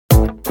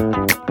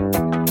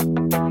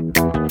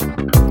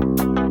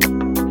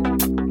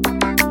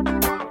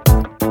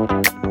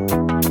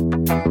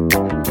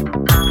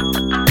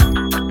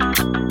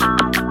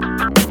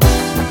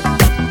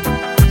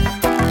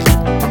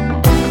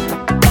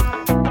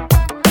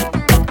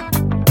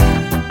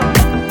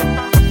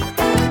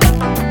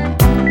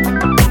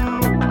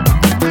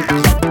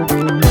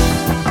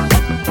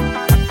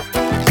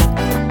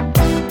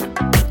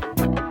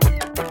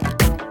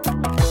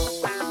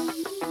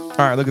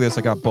All right, look at this.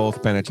 I got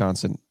both Bennett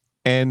Johnson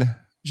and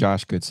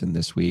Josh Goodson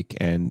this week,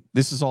 and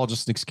this is all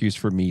just an excuse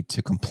for me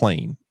to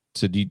complain.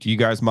 So do you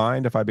guys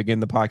mind if I begin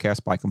the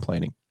podcast by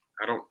complaining?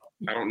 I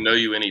don't know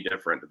you any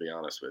different, to be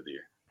honest with you.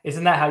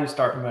 Isn't that how you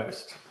start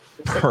most?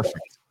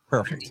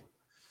 Perfect.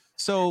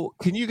 So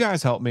can you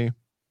guys help me?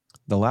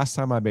 The last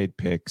time I made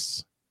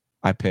picks,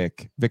 I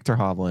pick Viktor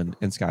Hovland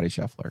and Scotty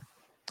Scheffler.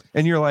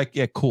 And you're like,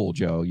 yeah, cool,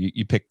 Joe.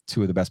 You picked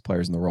two of the best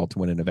players in the world to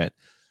win an event.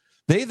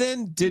 They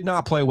then did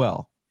not play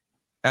well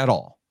at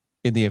all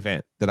in the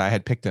event that I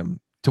had picked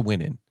them to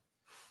win in.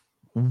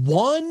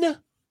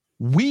 1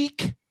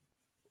 week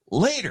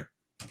later,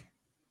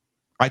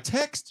 I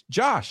text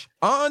Josh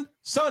on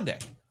Sunday.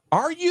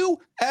 Are you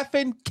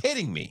effing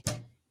kidding me?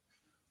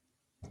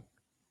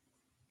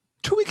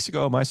 2 weeks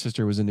ago, my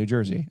sister was in New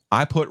Jersey.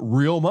 I put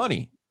real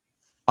money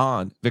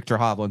on Viktor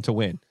Hovland to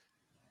win.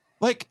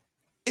 Like,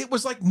 it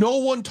was like no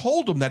one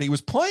told him that he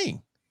was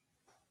playing.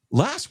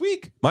 Last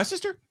week, my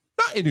sister,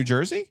 not in New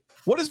Jersey.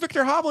 What does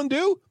Viktor Hovland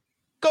do?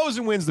 Goes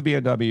and wins the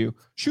BMW,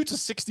 shoots a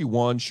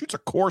 61, shoots a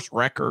course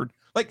record.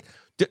 Like,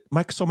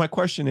 so my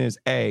question is,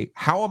 A,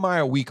 how am I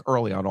a week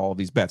early on all of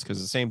these bets?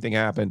 Because the same thing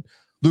happened.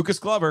 Lucas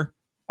Glover,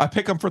 I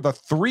pick him for the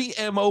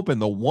 3M Open,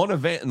 the one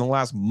event in the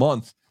last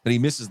month that he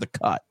misses the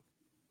cut.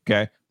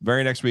 Okay.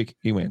 Very next week,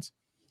 he wins.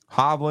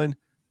 Hovland,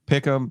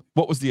 pick him.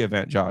 What was the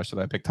event, Josh, that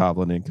I picked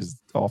Hovland in? Because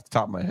off the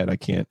top of my head, I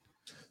can't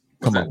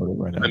come up with it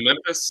right now.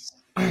 Memphis?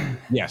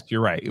 Yes, you're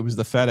right. It was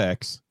the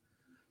FedEx.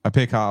 I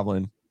pick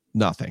Hovland,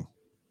 nothing.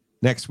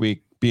 Next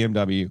week,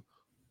 BMW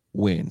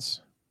wins.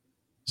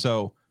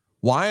 So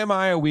why am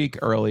I a week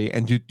early?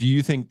 And do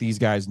you think these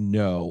guys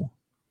know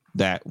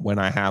that when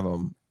I have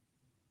them,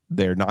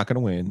 they're not going to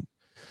win?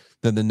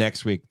 Then the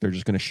next week, they're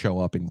just going to show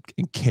up and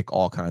kick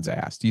all kinds of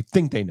ass. Do you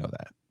think they know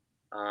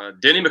that?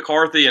 Denny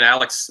McCarthy and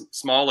Alex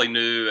Smalley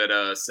knew at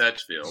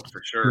Sedgefield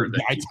for sure.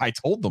 I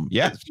told them.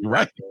 Yes, you're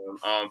right.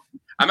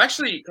 I'm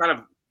actually kind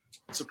of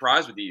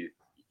surprised with you.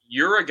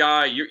 You're a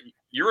guy.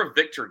 You're a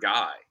Victor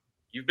guy.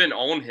 You've been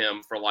on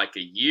him for like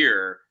a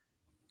year.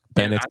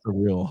 Bennett's the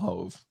real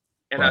hove.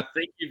 And I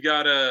think you've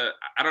got to.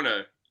 I don't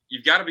know.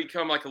 You've got to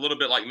become like a little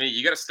bit like me.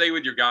 You got to stay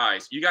with your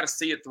guys. You got to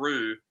see it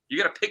through.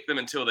 You got to pick them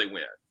until they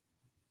win.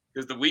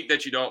 Because the week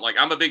that you don't, like,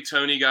 I'm a big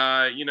Tony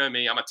guy. You know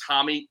me. I'm a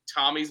Tommy.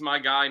 Tommy's my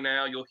guy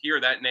now. You'll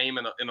hear that name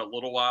in a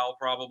little while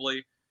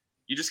probably.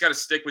 You just got to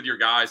stick with your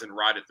guys and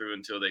ride it through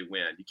until they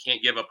win. You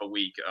can't give up a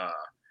week.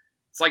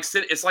 It's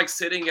like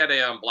sitting at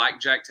a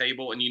blackjack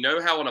table, and you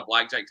know how on a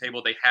blackjack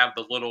table they have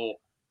the little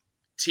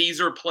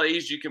teaser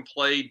plays you can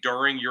play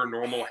during your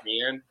normal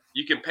hand.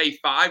 You can pay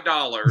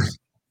 $5,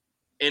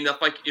 and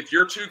if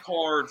your two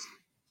cards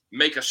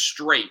make a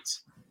straight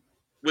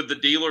with the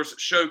dealer's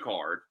show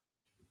card,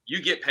 you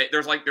get paid.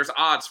 There's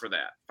odds for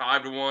that,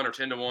 5-1 or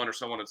 10-1 or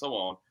so on and so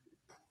on.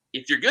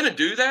 If you're gonna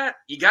do that,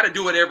 you got to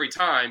do it every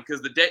time,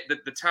 because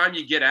the time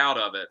you get out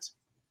of it,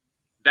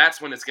 that's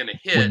when it's gonna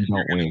hit.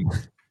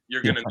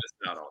 You're gonna miss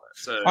out on it.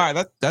 So, all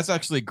right, that's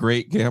actually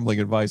great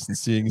gambling advice. And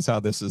seeing as how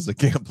this is a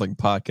gambling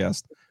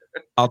podcast,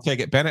 I'll take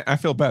it. Bennett, I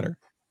feel better.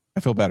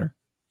 You feel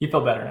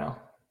better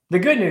now. The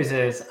good news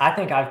is I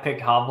think I've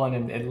picked Hovland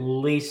in at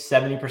least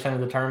 70% of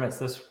the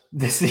tournaments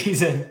this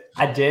season.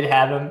 I did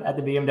have him at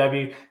the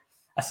BMW.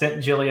 I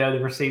sent Giglio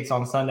the receipts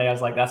on Sunday. I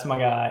was like, that's my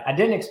guy. I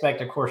didn't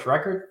expect a course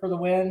record for the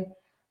win.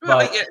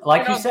 But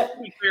you said,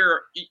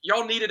 fair,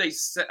 y'all needed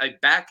a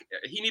back.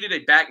 He needed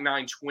a back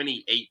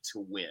 928 to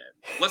win.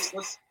 Let's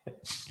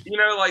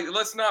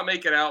not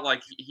make it out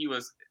like he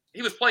was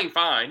playing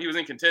fine. He was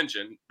in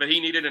contention, but he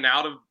needed an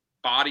out of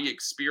body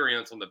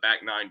experience on the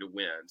back 9 to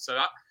win.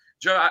 So,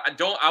 Joe,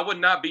 I would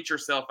not beat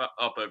yourself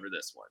up over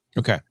this one.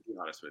 Okay, to be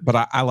honest with you.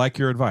 But I like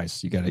your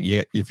advice. You got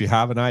to, if you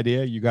have an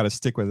idea, you got to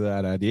stick with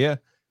that idea.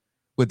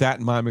 With that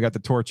in mind, we got the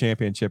Tour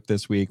Championship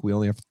this week. We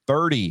only have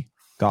 30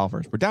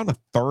 golfers. We're down to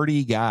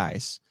 30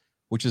 guys,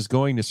 which is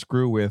going to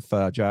screw with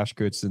Josh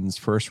Goodson's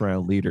first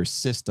round leader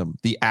system,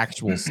 the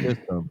actual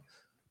system.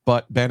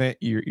 But Bennett,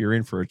 you're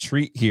in for a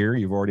treat here.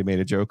 You've already made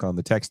a joke on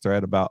the text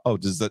thread about,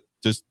 does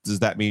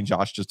that mean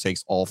Josh just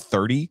takes all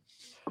 30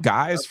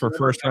 guys for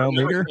first round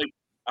leader?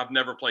 I've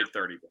never played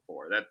 30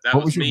 before. That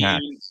what was me. Your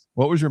max?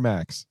 What was your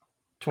max?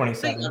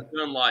 27.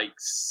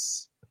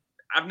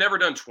 I've never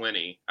done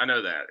 20. I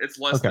know that. It's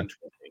less than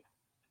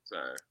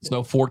 20.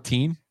 So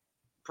 14?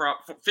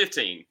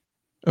 15.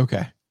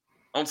 Okay.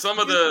 On some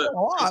of the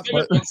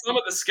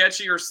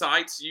sketchier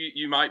sites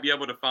you might be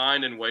able to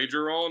find and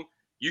wager on,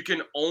 you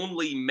can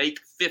only make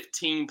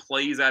 15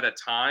 plays at a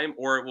time,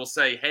 or it will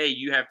say, hey,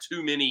 you have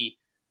too many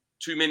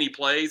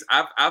plays.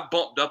 I've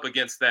bumped up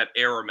against that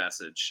error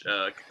message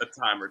a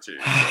time or two.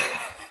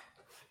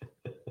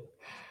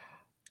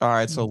 All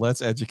right, so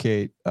let's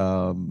educate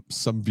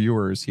some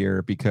viewers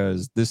here,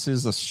 because this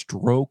is a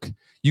stroke.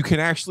 You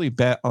can actually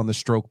bet on the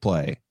stroke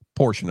play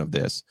portion of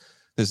this.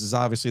 This is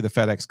obviously the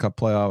FedEx Cup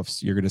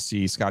playoffs. You're going to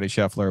see Scotty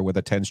Scheffler with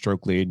a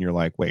 10-stroke lead, and you're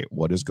like, wait,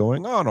 what is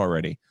going on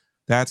already?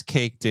 That's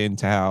caked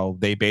into how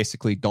they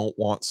basically don't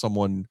want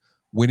someone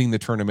winning the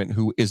tournament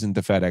who isn't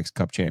the FedEx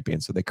Cup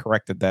champion. So they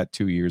corrected that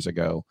 2 years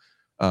ago.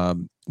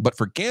 But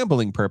for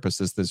gambling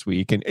purposes this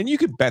week, and you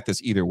could bet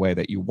this either way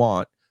that you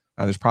want,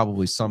 there's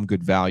probably some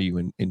good value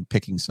in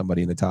picking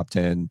somebody in the top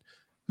 10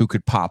 who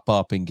could pop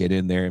up and get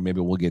in there, and maybe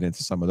we'll get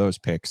into some of those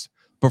picks.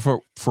 But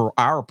for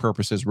our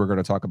purposes, we're going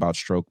to talk about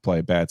stroke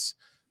play bets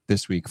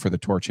this week for the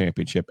Tour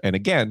Championship. And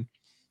again,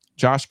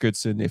 Josh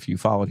Goodson, if you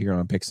followed here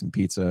on Picks and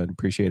Pizza, and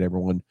appreciate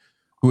everyone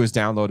who has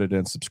downloaded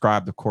and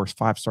subscribed. Of course,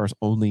 5 stars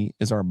only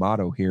is our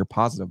motto here.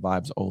 Positive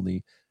vibes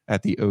only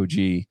at the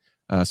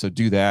OG. So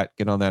do that.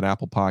 Get on that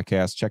Apple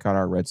podcast. Check out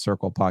our Red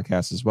Circle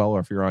podcast as well.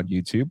 Or if you're on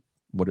YouTube,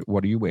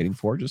 what are you waiting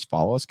for? Just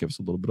follow us. Give us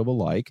a little bit of a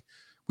like.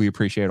 We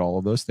appreciate all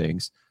of those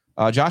things.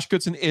 Josh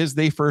Goodson is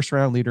the first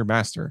round leader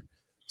master.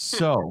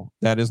 So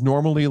that is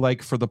normally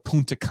like for the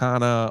Punta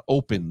Cana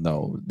Open,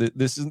 though.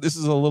 This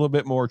is a little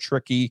bit more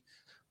tricky.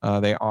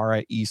 They are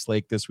at East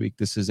Lake this week.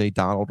 This is a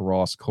Donald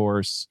Ross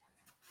course.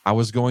 I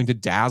was going to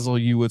dazzle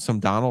you with some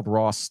Donald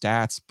Ross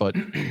stats, but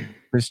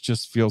this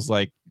just feels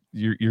like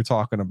you're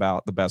talking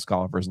about the best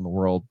golfers in the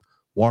world.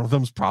 One of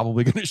them's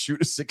probably going to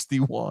shoot a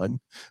 61,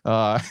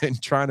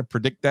 and trying to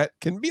predict that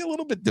can be a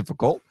little bit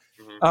difficult.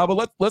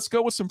 But let's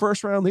go with some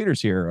first round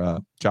leaders here,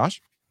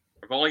 Josh.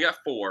 I've only got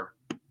 4.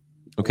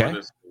 Okay,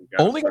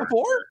 only got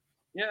 4.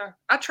 Yeah,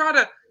 I try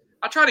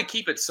to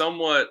keep it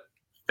somewhat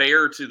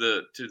fair to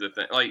the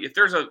thing. Like if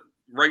there's a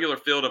regular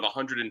field of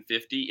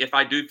 150, if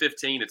I do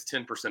 15, it's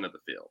 10% of the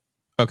field.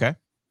 Okay,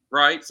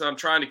 right. So I'm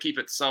trying to keep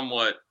it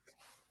somewhat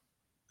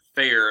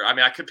fair. I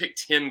mean, I could pick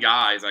 10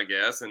 guys, I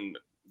guess,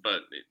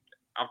 but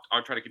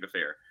I'll try to keep it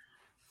fair.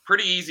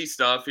 Pretty easy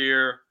stuff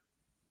here.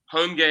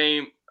 Home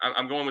game.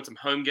 I'm going with some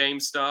home game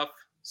stuff.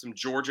 Some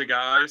Georgia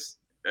guys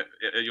that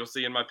you'll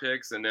see in my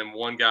picks, and then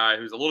one guy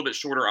who's a little bit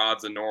shorter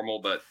odds than normal,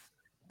 but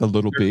the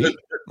little B.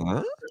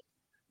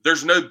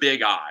 There's no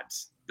big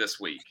odds this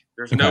week.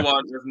 There's no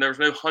odds. There's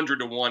no 100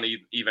 to 1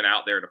 even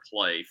out there to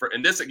play for.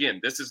 And this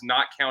is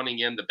not counting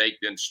in the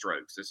baked in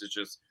strokes. This is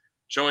just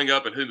showing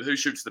up and who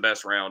shoots the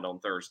best round on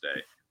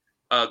Thursday.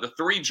 The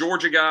 3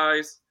 Georgia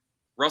guys: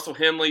 Russell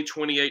Henley,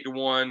 28 to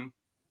 1.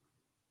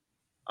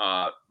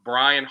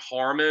 Brian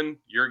Harmon,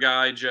 your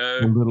guy Joe,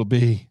 the little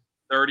B,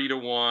 30 to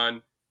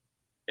 1.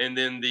 And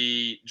then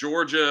the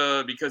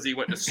Georgia, because he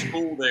went to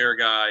school there,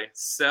 guy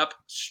Sepp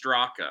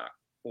Straka,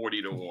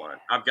 40 to 1.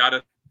 I've got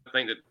to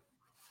think that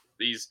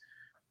these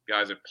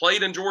guys have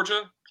played in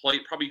Georgia,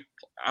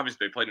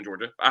 obviously they played in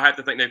Georgia. I have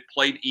to think they've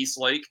played East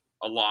Lake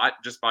a lot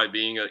just by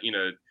being a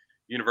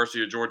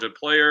University of Georgia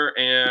player,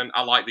 and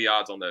I like the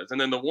odds on those. And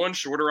then the one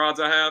shorter odds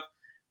I have,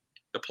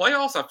 the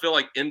playoffs I feel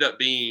like end up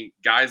being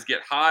guys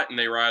get hot and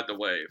they ride the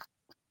wave.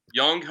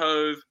 Young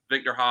Hove,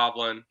 Victor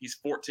Hovland, he's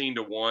 14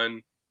 to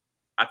 1.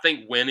 I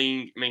think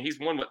winning. I mean, he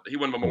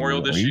won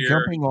Memorial this year. Are you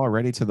jumping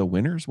already to the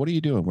winners? What are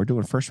you doing? We're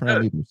doing first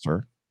round leaders,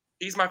 sir.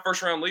 He's my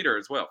first round leader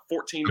as well.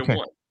 14 to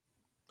 1.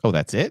 Oh,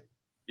 that's it?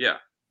 Yeah.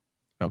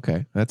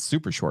 Okay. That's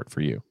super short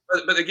for you.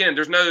 But again,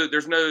 there's no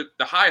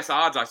the highest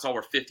odds I saw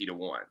were 50 to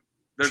 1.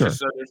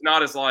 There's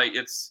not as like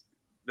it's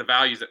the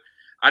values that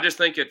I just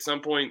think at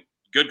some point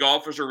good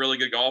golfers are really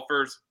good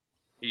golfers.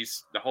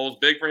 The hole's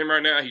big for him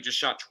right now. He just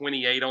shot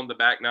 28 on the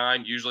back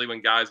 9. Usually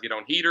when guys get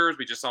on heaters,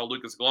 we just saw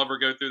Lucas Glover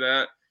go through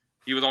that.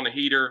 He was on a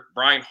heater.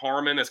 Brian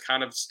Harmon is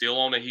kind of still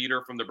on a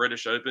heater from the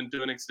British Open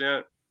to an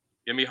extent.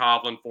 Give me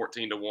Hovland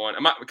 14 to 1.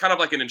 I'm kind of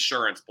like an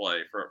insurance play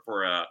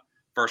for a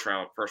first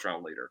round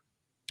leader.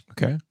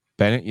 Okay.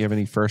 Bennett, you have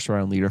any first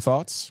round leader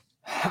thoughts?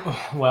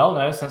 Well,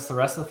 no, since the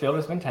rest of the field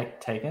has been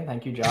taken.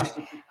 Thank you, Josh.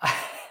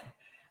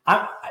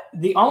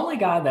 The only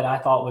guy that I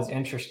thought was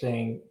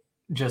interesting,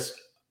 just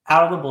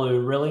out of the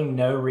blue, really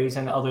no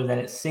reason other than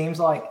it seems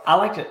like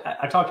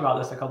I talked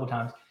about this a couple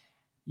times.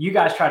 You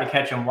guys try to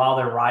catch them while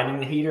they're riding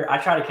the heater. I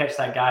try to catch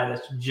that guy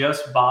that's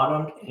just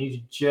bottomed and he's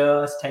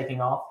just taking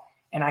off.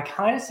 And I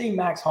kind of see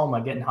Max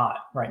Homa getting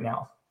hot right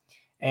now.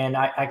 And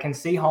I can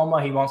see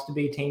Homa. He wants to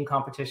be a team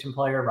competition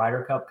player,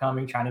 Ryder Cup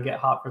coming, trying to get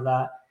hot for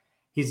that.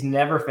 He's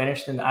never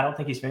finished, and I don't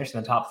think he's finished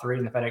in the top 3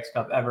 in the FedEx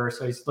Cup ever.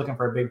 So he's looking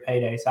for a big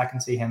payday. So I can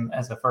see him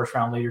as a first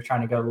round leader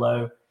trying to go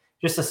low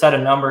just to set a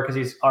number because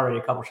he's already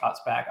a couple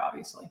shots back,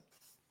 obviously.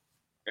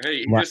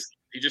 Hey,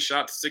 he just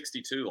shot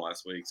 62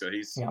 last week. So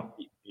he's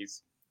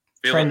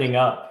trending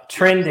up.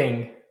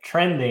 Trending.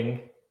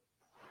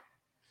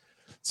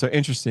 So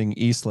interesting.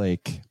 East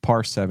Lake,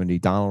 par 70,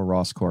 Donald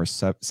Ross course,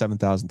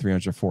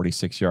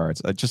 7,346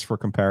 yards. Just for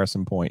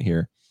comparison point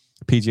here,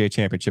 PGA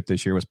Championship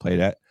this year was played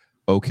at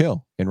Oak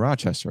Hill in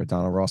Rochester at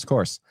Donald Ross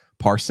course,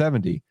 par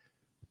 70,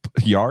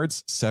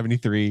 yards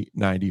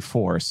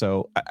 73.94.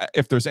 So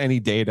if there's any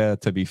data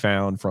to be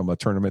found from a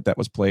tournament that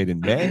was played in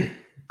May,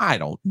 I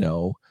don't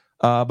know.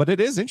 But it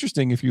is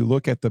interesting if you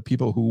look at the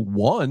people who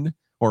won,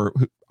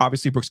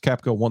 obviously Brooks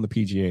Koepka won the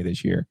PGA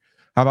this year.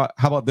 How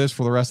about this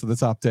for the rest of the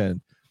top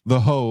 10? The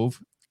Hove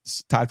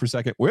tied for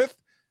second with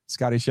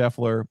Scotty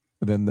Scheffler,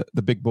 and then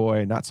the big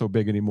boy, not so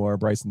big anymore,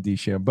 Bryson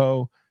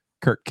DeChambeau,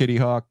 Kurt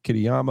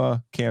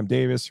Kittyama, Cam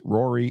Davis,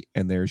 Rory,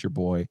 and there's your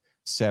boy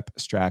Sepp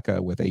Straka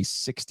with a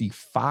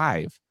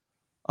 65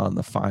 on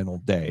the final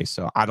day.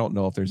 So I don't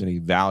know if there's any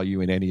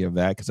value in any of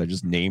that because I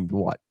just named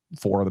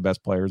 4 of the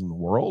best players in the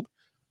world.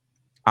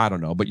 I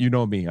don't know, but you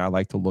know me, I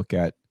like to look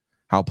at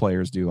how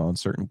players do on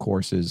certain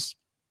courses.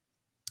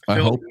 I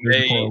hope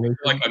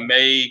like a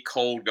May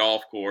cold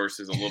golf course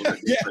is a little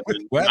bit different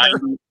than weather.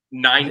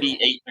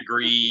 98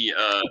 degree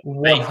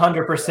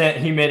 100%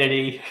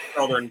 humidity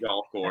southern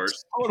golf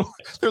course.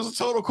 There's a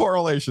total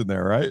correlation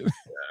there, right?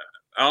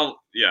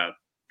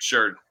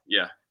 Sure.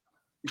 Yeah.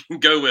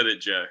 Go with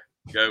it, Joe.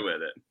 Go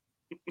with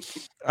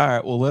it. All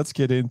right. Well, let's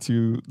get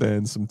into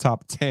then some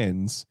top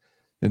 10s.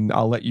 And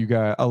I'll let you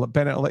guys,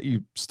 Bennett, I'll let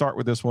you start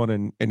with this one.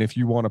 And if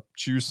you want to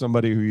choose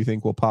somebody who you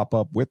think will pop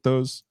up with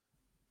those,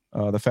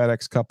 the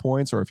FedEx Cup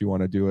points, or if you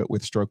want to do it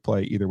with stroke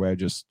play, either way,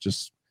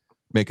 just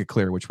make it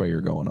clear which way you're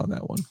going on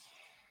that one.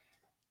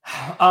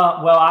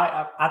 Well,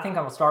 I think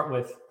I'm gonna start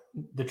with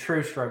the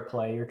true stroke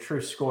play, your true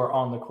score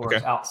on the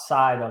course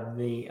outside of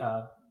the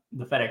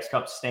FedEx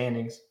Cup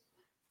standings.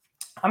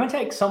 I'm gonna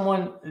take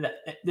someone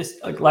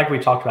like we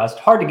talked about. It's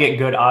hard to get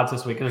good odds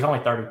this week. There's only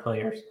 30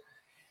 players,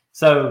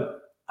 so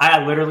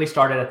I literally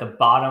started at the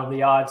bottom of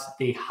the odds,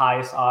 the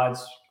highest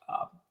odds,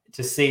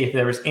 to see if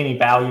there was any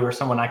value or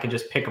someone I could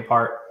just pick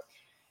apart.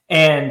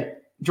 And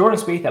Jordan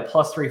Spieth at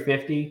plus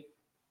 350.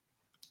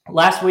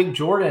 Last week,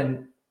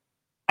 Jordan,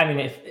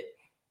 if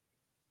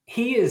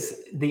he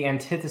is the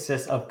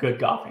antithesis of good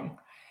golfing.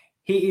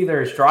 He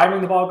either is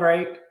driving the ball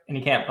great and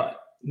he can't putt.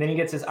 Then he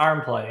gets his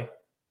iron play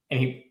and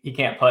he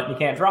can't putt and he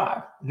can't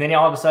drive. And then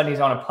all of a sudden he's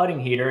on a putting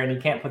heater and he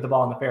can't put the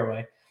ball in the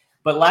fairway.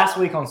 But last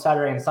week on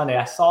Saturday and Sunday,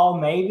 I saw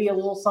maybe a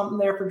little something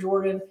there for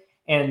Jordan.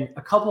 And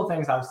a couple of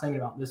things I was thinking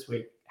about this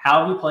week.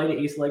 How have you played at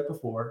East Lake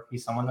before?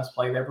 He's someone that's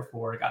played there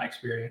before, got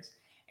experience.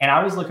 And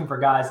I was looking for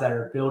guys that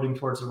are building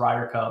towards the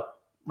Ryder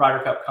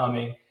Cup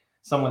coming,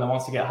 someone that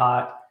wants to get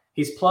hot.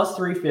 He's plus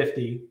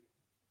 350,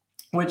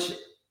 which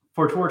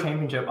for Tour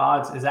Championship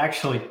odds is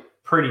actually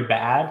pretty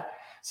bad.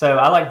 So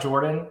I like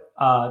Jordan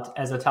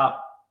as a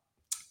top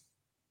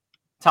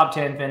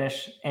 10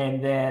 finish.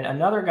 And then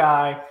another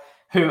guy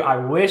who I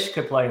wish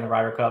could play in the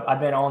Ryder Cup.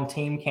 I've been on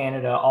Team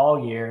Canada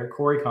all year,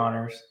 Corey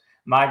Connors,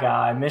 my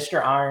guy,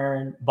 Mr.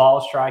 Iron, ball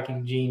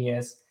striking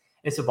genius.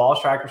 It's a ball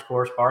striker's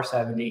course, par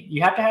 70.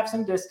 You have to have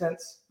some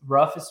distance.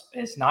 Rough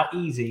is not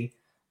easy,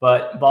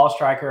 but ball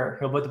striker,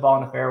 he'll put the ball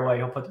in the fairway.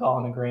 He'll put the ball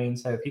in the green.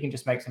 So if he can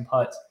just make some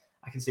putts,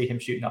 I can see him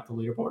shooting up the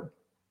leaderboard.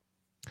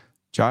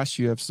 Josh,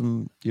 you have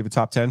a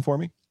top 10 for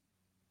me?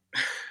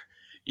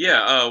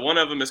 Yeah, one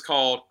of them is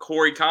called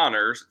Corey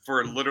Connors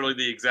for literally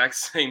the exact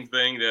same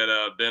thing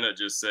that Bennett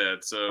just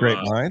said. So great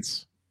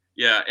minds.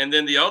 Yeah, and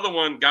then the other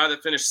one, guy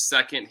that finished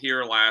second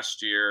here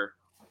last year.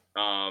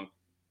 I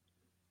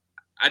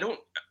don't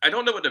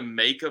know what to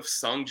make of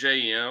Sung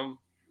J M,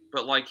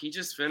 but like he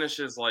just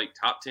finishes like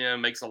top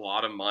 10, makes a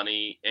lot of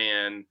money,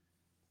 and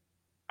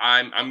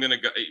I'm gonna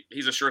go.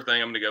 He's a sure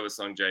thing. I'm gonna go with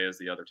Sung J as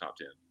the other top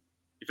 10.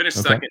 He finished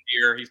second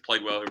here. He's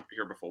played well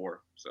here before,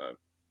 so.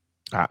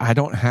 I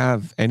don't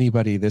have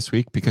anybody this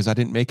week because I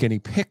didn't make any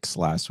picks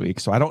last week,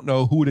 so I don't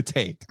know who to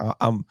take.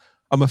 I'm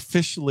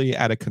officially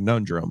at a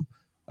conundrum.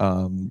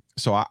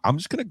 So I'm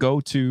just gonna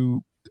go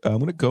to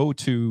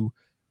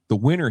the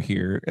winner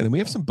here, and then we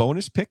have some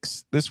bonus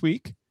picks this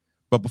week.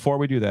 But before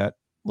we do that,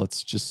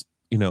 let's just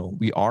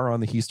we are on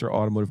the Heister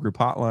Automotive Group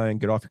hotline.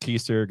 Get off your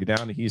keister, get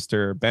down to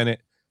Heister.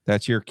 Bennett,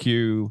 that's your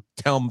cue.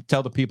 Tell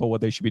the people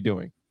what they should be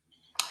doing.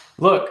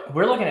 Look,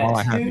 we're looking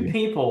at two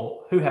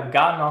people who have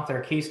gotten off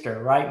their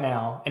keister right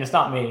now, and it's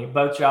not me.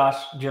 Both Josh,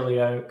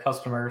 Giglio,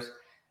 customers.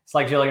 It's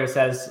like Giglio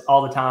says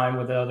all the time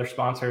with the other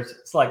sponsors.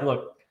 It's like,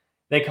 look,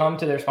 they come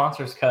to their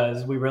sponsors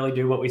because we really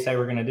do what we say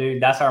we're going to do.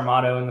 That's our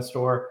motto in the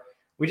store.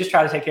 We just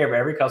try to take care of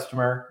every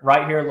customer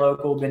right here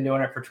local. Been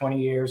doing it for 20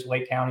 years,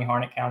 Wake County,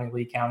 Harnett County,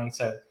 Lee County.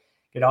 So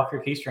get off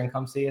your keister and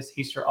come see us,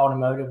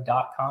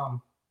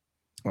 HeisterAutomotive.com.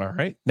 All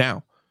right.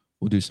 Now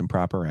we'll do some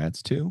proper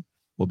ads too.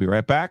 We'll be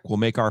right back. We'll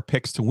make our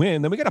picks to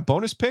win. Then we got a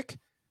bonus pick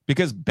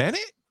because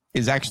Bennett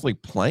is actually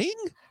playing.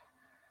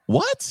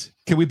 What?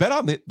 Can we bet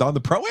on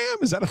the Pro-Am?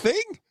 Is that a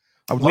thing?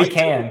 We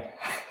can.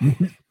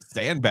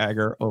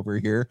 Sandbagger over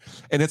here.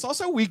 And it's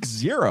also week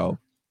 0.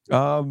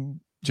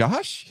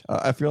 Josh,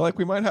 I feel like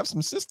we might have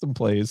some system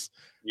plays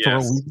for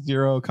week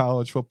 0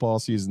 college football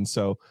season.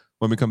 So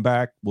when we come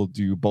back, we'll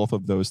do both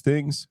of those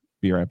things.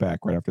 Be right back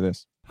right after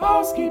this.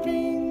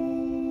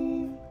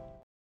 Housekeeping.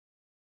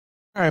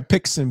 All right,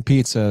 Picks and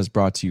Pizza is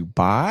brought to you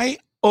by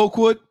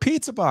Oakwood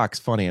Pizza Box.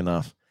 Funny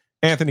enough,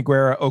 Anthony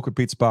Guerra, Oakwood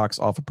Pizza Box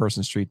off of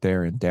Person Street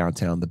there in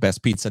downtown. The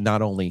best pizza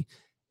not only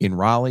in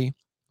Raleigh,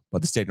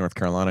 but the state of North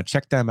Carolina.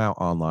 Check them out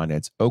online.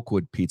 It's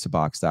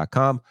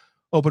oakwoodpizzabox.com.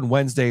 Open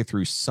Wednesday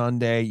through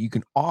Sunday. You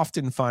can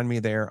often find me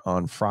there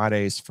on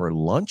Fridays for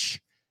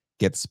lunch.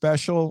 Get the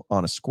special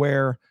on a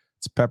square.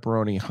 It's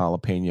pepperoni,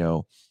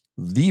 jalapeno,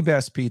 the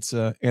best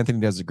pizza.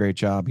 Anthony does a great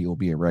job. He will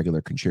be a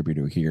regular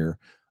contributor here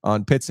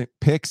on Picks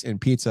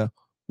and Pizza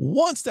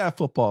once that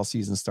football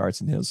season starts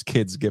and his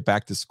kids get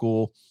back to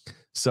school.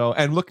 So,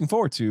 and looking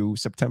forward to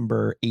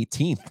September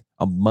 18th,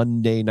 a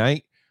Monday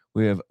night.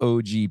 We have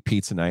OG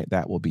Pizza Night.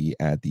 That will be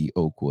at the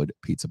Oakwood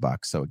Pizza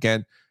Box. So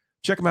again,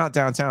 check them out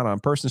downtown on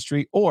Person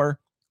Street or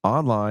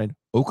online,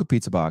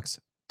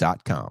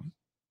 oakwoodpizzabox.com.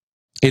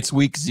 It's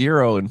week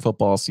 0 in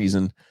football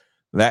season.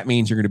 That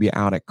means you're going to be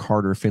out at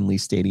Carter Finley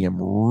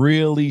Stadium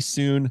really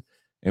soon.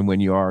 And when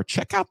you are,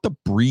 check out the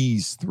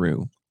Breeze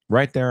Through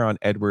right there on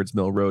Edwards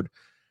Mill Road.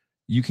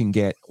 You can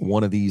get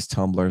one of these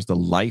tumblers, the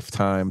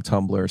Lifetime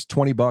tumblers,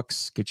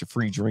 $20. Get your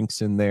free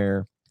drinks in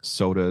there,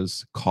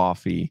 sodas,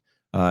 coffee.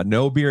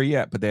 No beer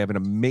yet, but they have an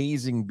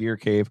amazing beer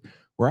cave.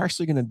 We're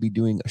actually going to be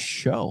doing a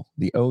show,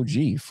 the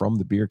OG from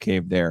the beer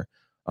cave there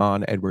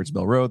on Edwards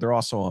Mill Road. They're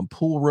also on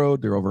Pool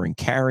Road. They're over in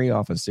Cary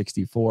off of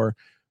 64.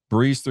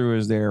 Breeze Through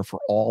is there for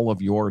all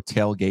of your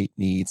tailgate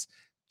needs.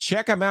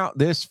 Check them out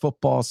this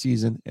football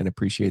season and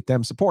appreciate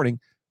them supporting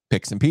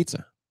Picks and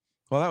Pizza.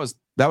 Well,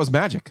 that was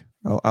magic.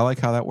 I like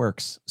how that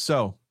works.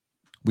 So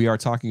we are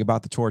talking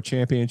about the Tour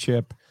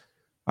Championship.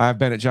 I have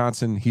Bennett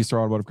Johnson, Heaster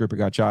Automotive Group. I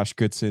got Josh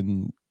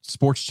Goodson,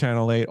 Sports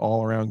Channel 8,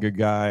 all around good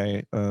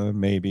guy.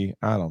 Maybe,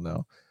 I don't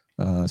know.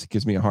 It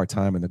gives me a hard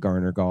time in the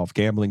Garner Golf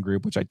Gambling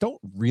Group, which I don't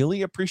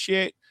really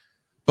appreciate.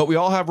 But we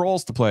all have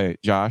roles to play,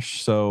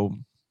 Josh. So,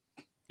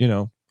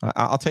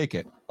 I'll take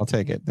it. I'll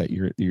take it that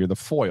you're the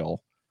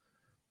foil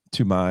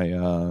to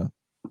my.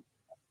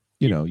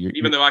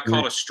 Even though I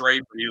caught a stray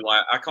from you,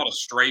 I caught a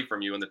stray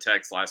from you in the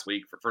text last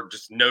week for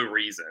just no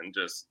reason.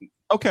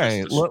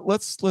 Okay.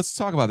 Let's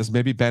talk about this.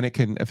 Maybe Bennett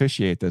can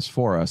officiate this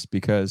for us,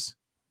 because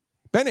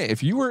Bennett,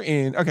 if you were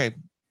in, okay,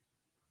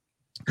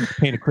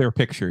 paint a clear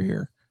picture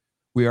here.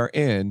 We are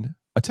in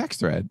a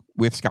text thread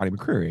with Scotty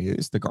McCreery.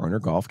 It's the Garner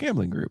Golf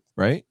Gambling Group,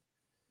 right?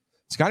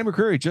 Scotty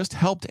McCreery just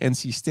helped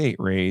NC State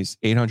raise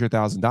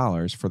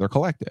 $800,000 for their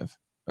collective.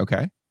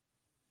 Okay.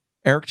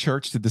 Eric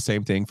Church did the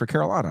same thing for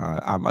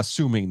Carolina. I'm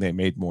assuming they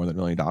made more than $1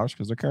 million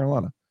because they're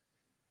Carolina.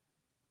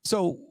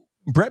 So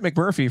Brett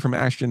McMurphy from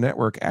Ashton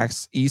Network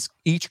asks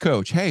each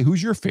coach, hey,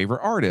 who's your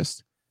favorite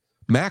artist?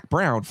 Mac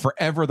Brown,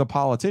 forever the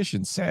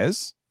politician,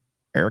 says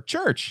Eric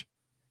Church.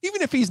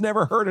 Even if he's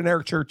never heard an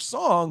Eric Church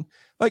song,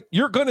 like,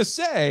 you're going to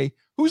say,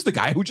 who's the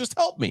guy who just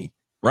helped me,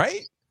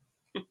 right?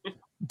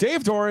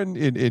 Dave Doran,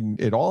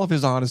 in all of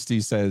his honesty,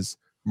 says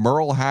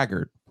Merle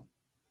Haggard.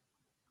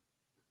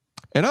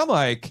 And I'm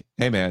like,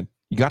 hey, man,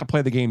 you got to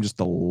play the game just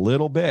a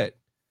little bit.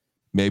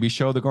 Maybe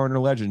show the Garner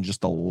legend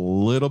just a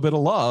little bit of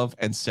love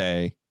and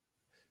say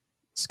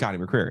Scotty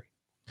McCreery.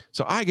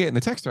 So I get in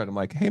the text thread. I'm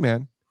like, hey,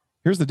 man,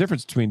 here's the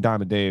difference between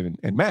Diamond Dave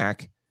and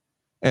Mac.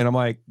 And I'm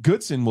like,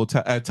 Goodson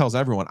tells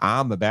everyone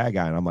I'm the bad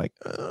guy. And I'm like,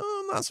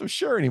 I'm not so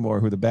sure anymore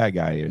who the bad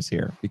guy is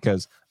here,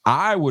 because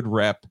I would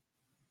rep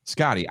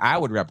Scotty. I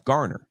would rep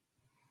Garner.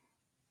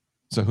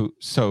 And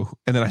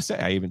then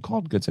I even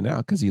called Goodson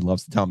out because he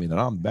loves to tell me that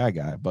I'm the bad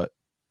guy. But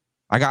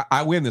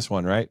I win this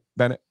one, right,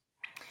 Bennett?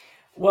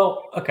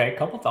 Well, okay, a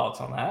couple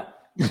thoughts on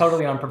that.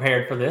 Totally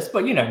unprepared for this,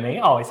 but you know me,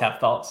 I always have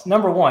thoughts.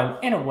 Number one,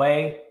 in a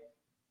way,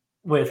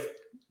 with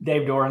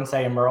Dave Doran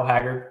saying Merle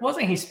Haggard,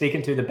 wasn't he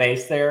speaking to the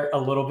base there a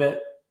little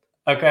bit?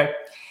 Okay.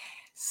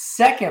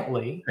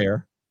 Secondly,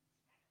 fair.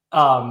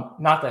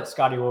 Not that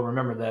Scotty will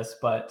remember this,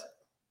 but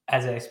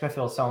as a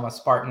Smithfield-Selma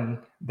Spartan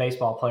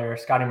baseball player,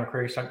 Scotty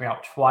McCreery struck me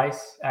out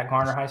twice at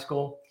Garner High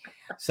School.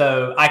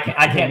 So I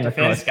can't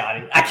defend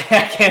Scotty. I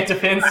can't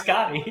defend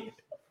Scotty.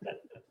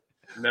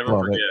 Never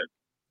forget.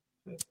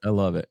 I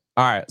love it.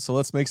 All right, so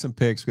let's make some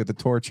picks. We got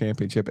the Tour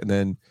Championship, and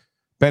then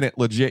Bennett,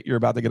 legit, you're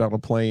about to get on a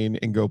plane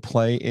and go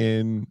play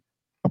in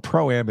a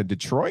Pro-Am in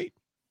Detroit.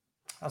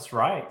 That's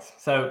right.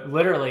 So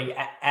literally,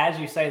 as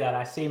you say that,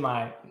 I see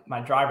my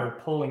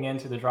driver pulling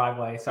into the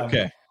driveway. So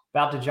okay. I'm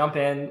about to jump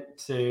in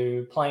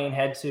to plane,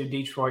 head to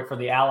Detroit for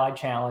the Allied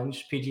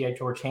Challenge PGA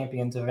Tour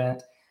Champions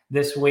event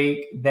this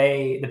week.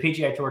 The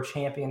PGA Tour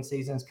Champion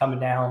season's coming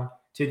down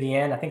to the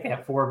end. I think they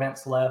have 4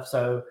 events left.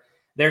 So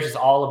there's just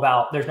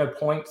there's no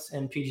points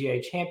in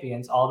PGA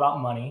Champions, all about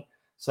money.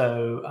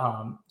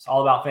 So it's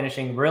all about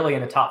finishing really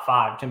in the top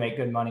 5 to make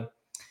good money.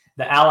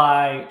 The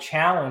Ally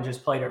Challenge is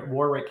played at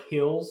Warwick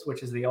Hills,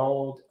 which is the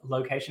old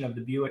location of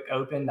the Buick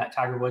Open that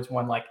Tiger Woods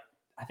won,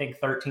 I think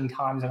 13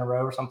 times in a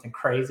row or something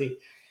crazy.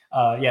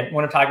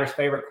 One of Tiger's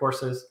favorite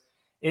courses.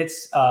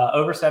 It's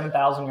over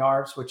 7,000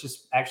 yards, which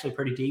is actually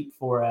pretty deep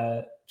for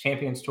a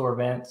Champions Tour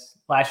event.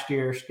 Last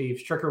year,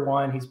 Steve Stricker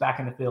won. He's back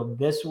in the field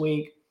this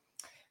week.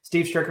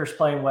 Steve Stricker's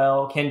playing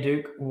well. Ken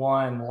Duke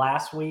won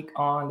last week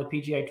on the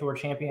PGA Tour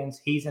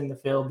Champions. He's in the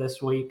field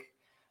this week.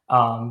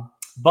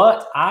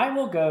 But I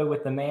will go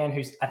with the man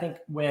who I think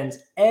wins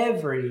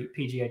every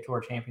PGA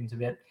Tour Champions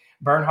event.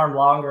 Bernhard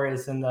Langer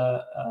is in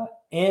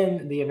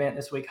the event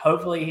this week.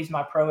 Hopefully he's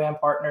my Pro-Am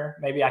partner.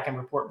 Maybe I can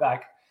report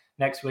back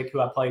next week who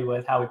I played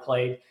with, how we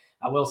played.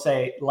 I will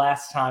say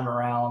last time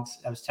around,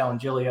 I was telling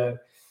Giglio,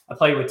 I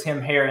played with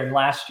Tim Herron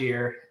last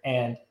year,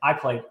 and I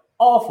played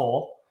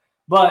awful.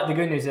 But the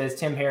good news is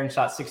Tim Herron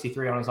shot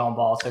 63 on his own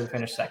ball, so we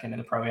finished second in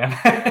the Pro-Am.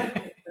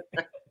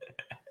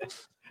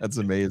 That's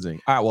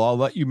amazing. All right, well, I'll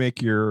let you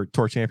make your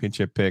Tour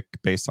Championship pick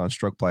based on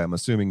stroke play, I'm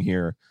assuming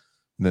here.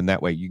 And then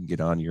that way you can get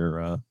on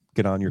your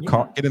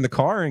car, get in the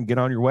car and get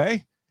on your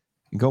way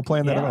and go play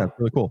in that event.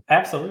 Really cool.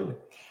 Absolutely.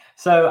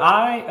 So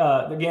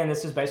again,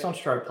 this is based on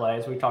stroke play.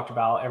 As we talked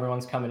about,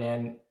 everyone's coming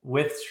in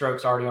with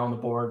strokes already on the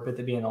board, with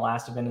it being the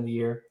last event of the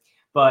year.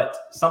 But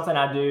something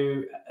I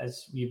do,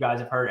 as you guys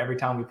have heard, every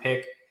time we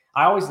pick,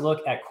 I always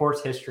look at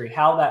course history,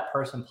 how that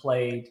person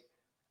played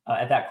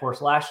at that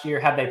course last year.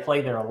 Have they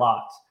played there a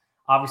lot?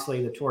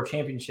 Obviously, the Tour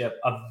Championship,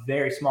 a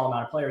very small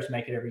amount of players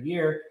make it every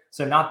year.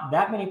 So not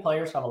that many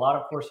players have a lot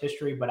of course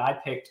history, but I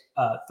picked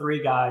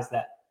 3 guys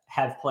that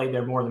have played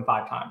there more than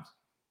 5 times.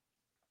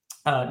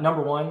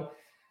 Number one,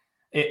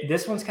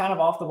 this one's kind of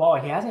off the wall.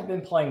 He hasn't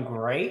been playing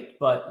great,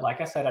 but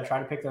like I said, I try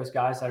to pick those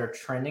guys that are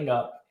trending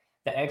up.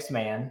 The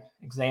X-Man,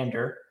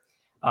 Xander.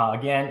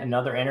 Again,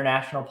 another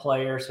international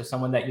player, so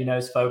someone that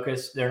is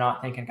focused. They're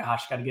not thinking,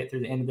 gosh, got to get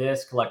through the end of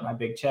this, collect my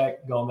big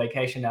check, go on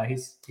vacation. Now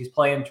he's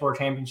playing Tour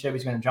Championship.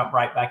 He's going to jump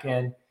right back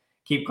in,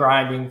 keep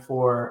grinding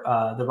for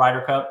the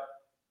Ryder Cup.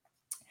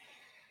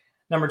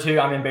 Number 2,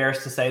 I'm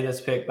embarrassed to say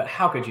this pick, but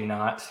how could you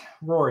not?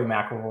 Rory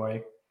McIlroy.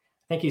 I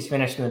think he's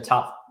finished in the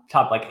top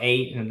like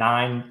 8 and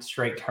 9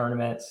 straight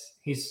tournaments.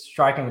 He's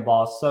striking the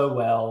ball so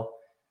well.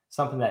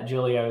 Something that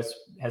Giglio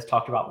has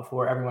talked about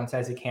before. Everyone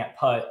says he can't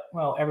putt.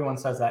 Well, everyone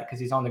says that because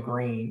he's on the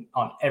green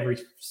on every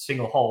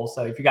single hole.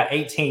 So if you got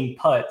 18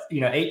 putts,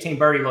 18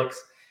 birdie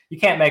looks, you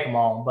can't make them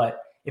all.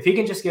 But if he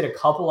can just get a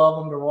couple of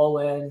them to roll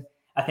in,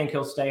 I think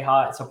he'll stay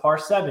hot. It's a par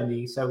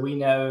 70, so we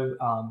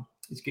know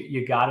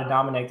you got to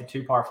dominate the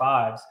 2 par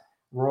 5s.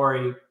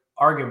 Rory,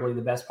 arguably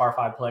the best par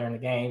 5 player in the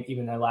game,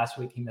 even though last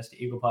week he missed an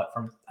eagle putt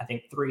from, I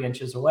think, 3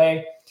 inches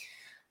away.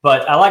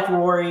 But I like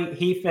Rory.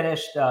 He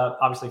finished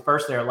obviously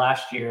first there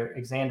last year.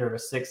 Xander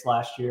was 6th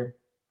last year.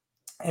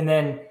 And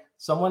then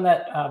someone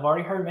that I've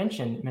already heard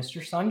mentioned,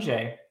 Mr.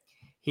 Sanjay.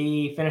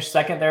 He finished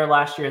 2nd there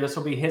last year. This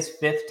will be his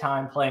 5th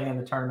time playing in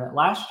the tournament.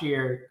 Last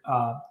year,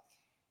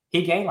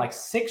 he gained like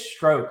 6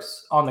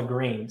 strokes on the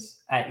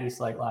greens at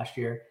East Lake last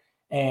year.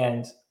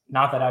 And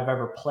not that I've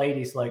ever played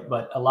East Lake,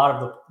 but a lot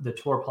of the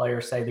tour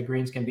players say the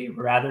greens can be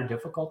rather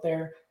difficult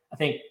there. I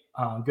think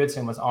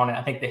Goodson was on it.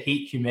 I think the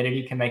heat,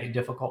 humidity can make it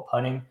difficult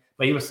putting,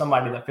 but he was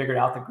somebody that figured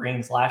out the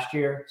greens last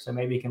year, so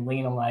maybe he can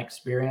lean on that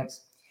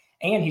experience.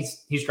 And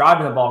he's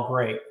driving the ball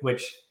great,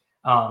 which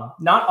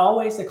not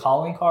always the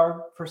calling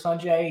card for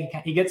Sanjay.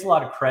 He gets a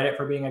lot of credit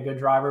for being a good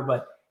driver,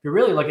 but if you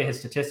really look at his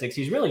statistics,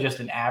 he's really just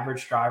an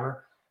average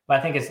driver. But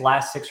I think his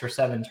last 6 or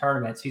 7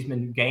 tournaments, he's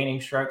been gaining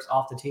strokes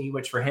off the tee,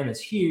 which for him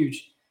is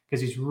huge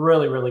because he's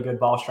really, really good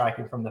ball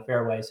striking from the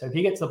fairway. So if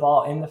he gets the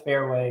ball in the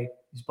fairway,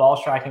 he's ball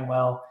striking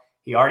well.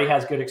 He already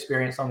has good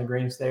experience on the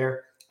greens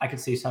there. I could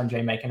see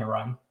Sanjay making a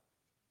run.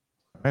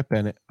 All right,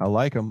 Bennett. I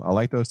like him. I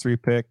like those 3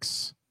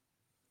 picks.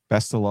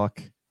 Best of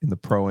luck in the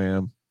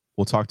Pro-Am.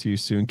 We'll talk to you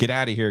soon. Get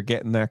out of here.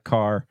 Get in that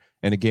car.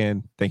 And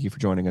again, thank you for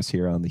joining us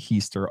here on the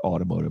Heister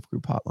Automotive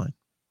Group Hotline.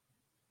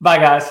 Bye,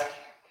 guys.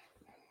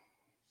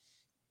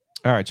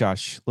 All right,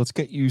 Josh. Let's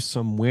get you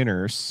some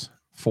winners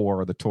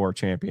for the Tour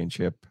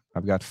Championship.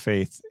 I've got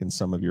faith in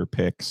some of your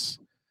picks.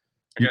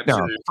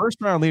 Now, first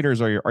round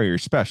leaders are your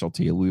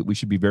specialty. We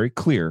should be very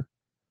clear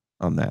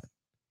on that.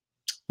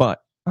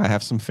 But I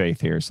have some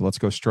faith here. So let's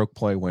go stroke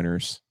play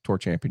winners, Tour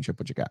Championship.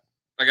 What you got?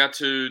 I got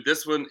 2.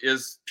 This one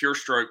is pure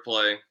stroke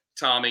play.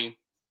 Tommy,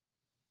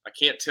 I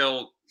can't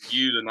tell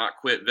you to not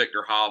quit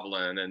Victor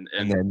Hovland and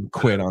then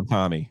quit on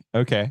Tommy.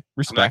 Okay.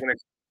 Respect.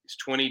 It's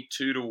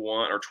 22 to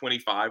 1 or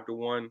 25 to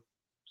 1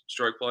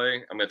 stroke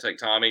play. I'm going to take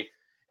Tommy.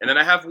 And then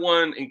I have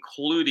one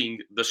including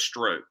the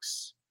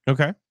strokes.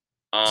 Okay.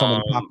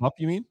 Someone to pop up,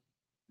 you mean?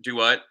 Do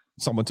what?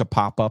 Someone to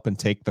pop up and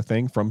take the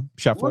thing from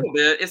Scheffler? A little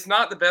bit. It's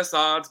not the best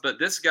odds, but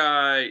this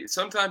guy,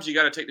 sometimes you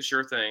got to take the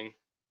sure thing.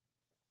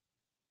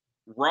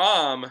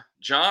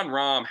 John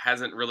Rahm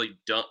hasn't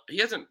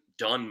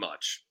done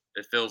much,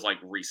 it feels like,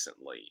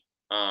 recently.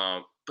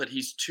 But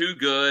he's too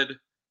good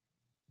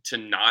to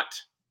not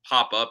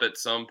pop up at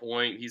some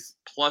point. He's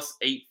plus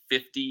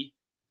 850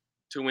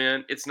 to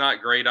win. It's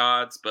not great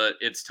odds, but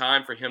it's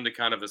time for him to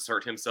kind of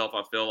assert himself,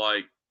 I feel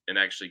like, and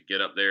actually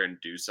get up there and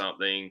do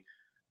something.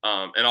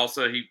 And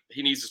also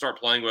he needs to start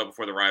playing well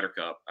before the Ryder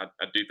Cup.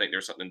 I do think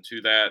there's something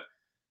to that.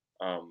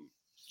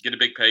 Get a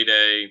big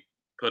payday.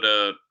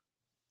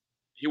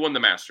 He won the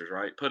Masters,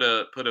 right? Put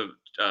a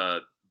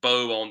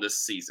bow on this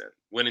season,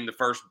 winning the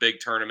first big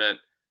tournament,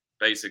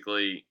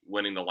 basically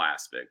winning the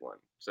last big one.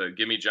 So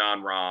give me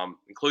John Rahm,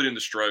 including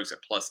the strokes, at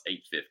plus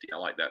 850. I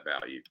like that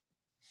value.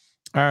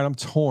 All right, I'm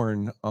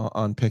torn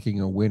on picking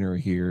a winner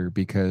here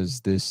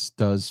because this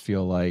does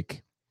feel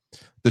like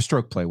the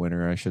stroke play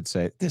winner, I should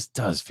say. This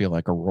does feel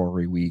like a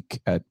Rory week,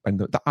 and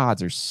the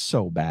odds are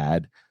so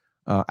bad.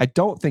 I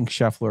don't think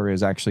Scheffler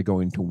is actually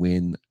going to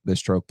win the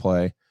stroke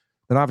play.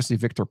 Then obviously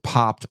Victor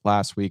popped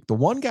last week. The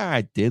one guy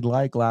I did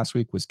like last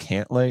week was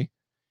Cantlay.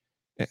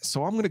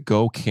 So I'm going to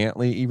go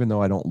Cantlay, even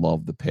though I don't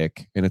love the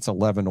pick, and it's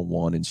 11 to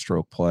 1 in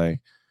stroke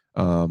play.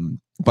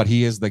 But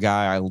he is the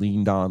guy I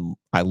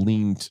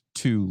leaned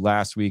to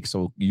last week.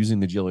 So using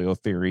the Giglio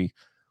theory,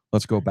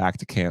 let's go back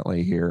to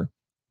Cantlay here.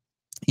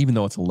 Even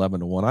though it's 11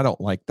 to 1, I don't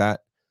like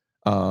that.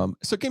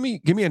 So give me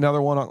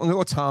another one. I'm going to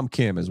go Tom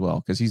Kim as well,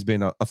 because he's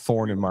been a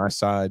thorn in my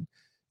side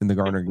in the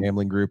Garner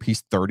Gambling Group.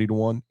 He's 30 to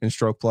 1 in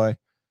stroke play.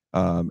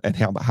 And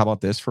how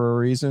about this for a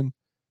reason?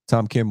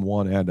 Tom Kim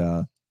won at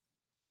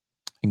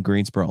in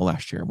Greensboro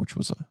last year, which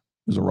was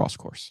a Ross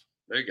course.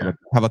 There you go.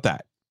 How about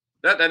that?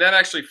 That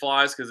actually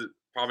flies because it's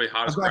probably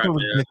hottest crap.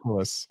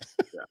 Ridiculous.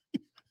 Yeah.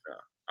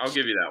 I'll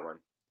give you that one.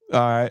 All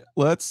right,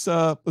 let's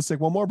take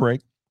one more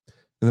break, and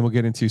then we'll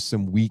get into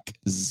some week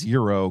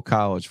 0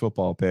 college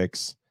football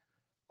picks.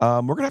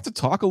 We're gonna have to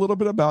talk a little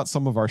bit about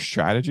some of our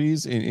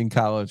strategies in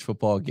college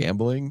football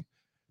gambling,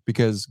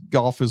 because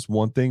golf is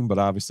one thing, but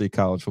obviously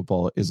college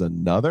football is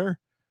another.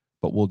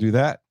 But we'll do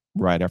that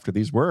right after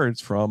these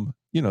words from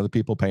the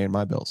people paying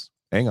my bills.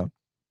 Hang on.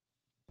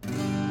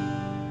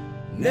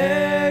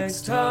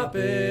 Next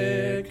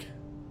topic,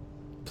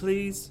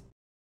 please.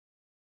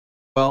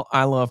 Well,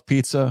 I love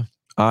pizza,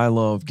 I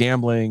love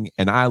gambling,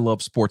 and I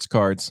love sports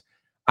cards.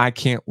 I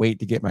can't wait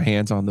to get my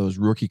hands on those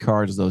rookie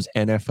cards, those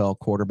NFL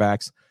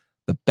quarterbacks.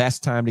 The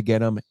best time to get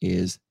them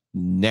is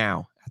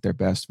now at their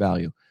best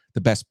value.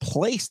 The best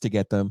place to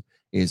get them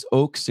is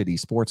Oak City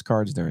Sports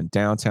Cards. They're in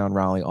downtown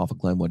Raleigh off of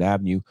Glenwood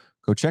Avenue.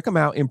 Go check them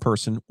out in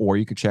person, or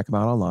you could check them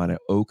out online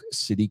at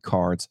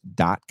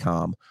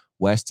oakcitycards.com.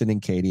 Weston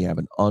and Katie have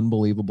an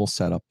unbelievable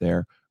setup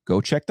there.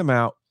 Go check them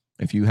out.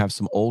 If you have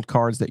some old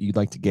cards that you'd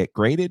like to get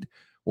graded,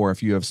 or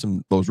if you have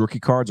those rookie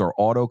cards or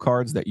auto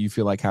cards that you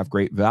feel like have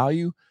great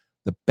value,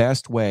 the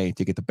best way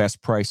to get the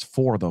best price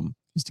for them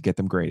is to get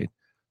them graded.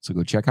 So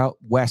go check out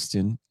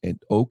Weston at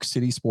Oak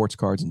City Sports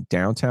Cards in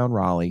downtown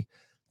Raleigh.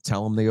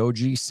 Tell them the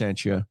OG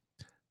sent you.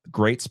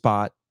 Great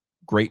spot,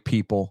 great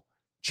people.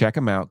 Check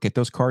them out. Get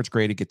those cards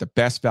graded. Get the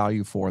best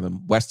value for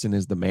them. Weston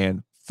is the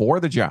man for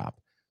the job.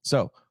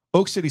 So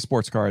Oak City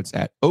Sports Cards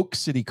at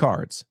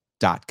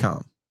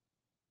oakcitycards.com.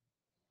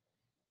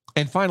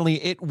 And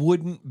finally, it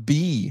wouldn't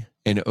be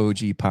an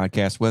OG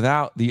podcast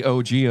without the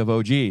OG of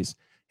OGs,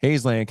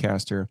 Hayes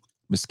Lancaster,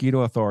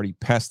 Mosquito Authority,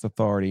 Pest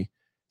Authority.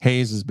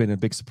 Hayes has been a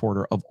big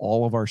supporter of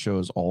all of our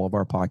shows, all of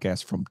our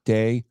podcasts from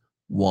day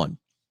one.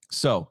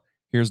 So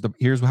here's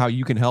how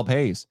you can help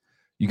Hayes.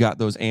 You got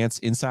those ants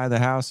inside the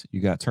house. You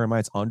got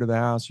termites under the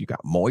house. You got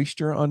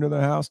moisture under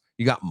the house.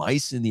 You got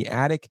mice in the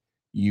attic.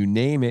 You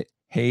name it,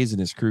 Hayes and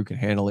his crew can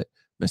handle it.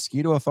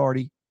 Mosquito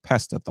Authority,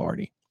 Pest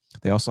Authority.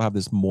 They also have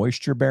this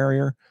moisture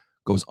barrier,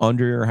 goes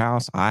under your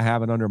house. I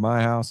have it under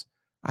my house.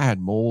 I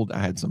had mold. I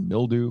had some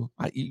mildew.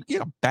 You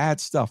get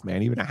bad stuff,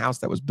 man. Even a house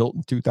that was built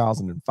in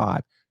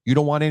 2005. You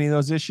don't want any of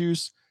those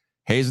issues.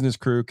 Hayes and his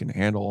crew can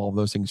handle all of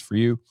those things for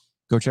you.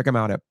 Go check them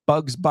out at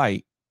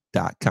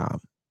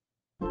bugsbite.com.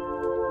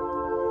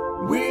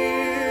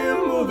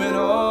 We're moving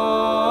on.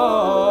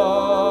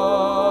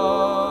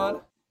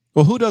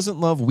 Well, who doesn't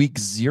love week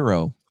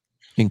 0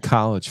 in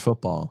college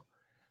football?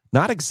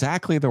 Not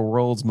exactly the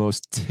world's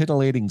most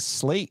titillating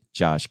slate,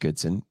 Josh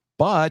Goodson,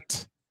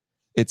 but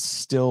it's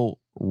still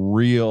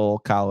real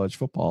college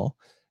football,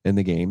 and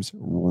the games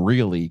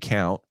really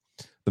count.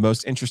 The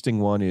most interesting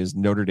one is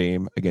Notre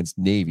Dame against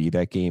Navy.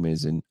 That game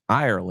is in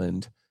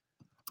Ireland.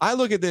 I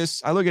look at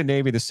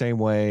Navy the same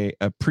way.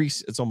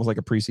 It's almost like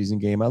a preseason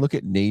game. I look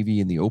at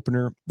Navy in the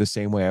opener the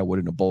same way I would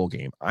in a bowl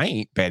game. I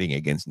ain't betting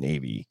against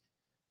Navy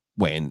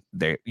when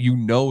they're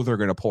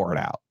going to pour it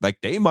out. Like,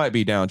 they might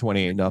be down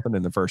 28-0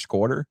 in the first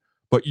quarter,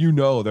 but they're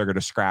going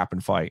to scrap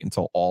and fight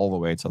all the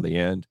way till the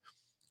end.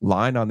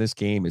 Line on this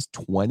game is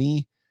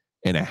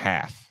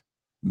 20.5.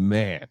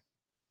 Man,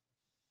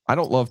 I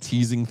don't love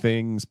teasing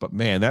things, but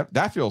man,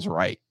 that feels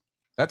right.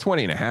 That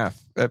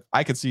 20.5.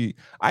 I could see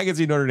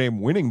Notre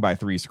Dame winning by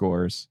 3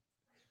 scores,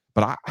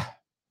 but I'm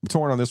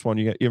torn on this one.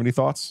 You have any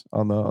thoughts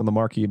on the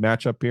marquee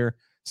matchup here?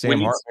 Sam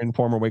Hartman,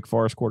 former Wake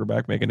Forest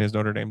quarterback, making his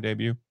Notre Dame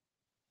debut.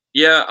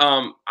 Yeah,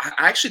 I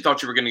actually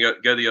thought you were going to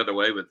go the other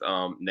way with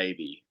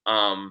Navy.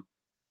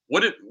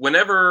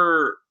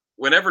 Whenever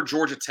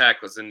Georgia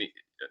Tech was when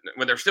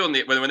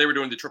they were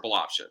doing the triple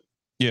option.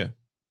 Yeah.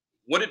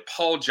 What did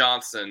Paul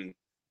Johnson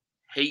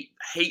hate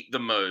the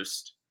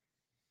most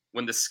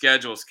when the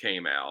schedules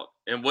came out,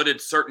 and what did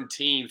certain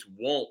teams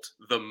want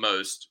the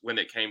most when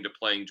it came to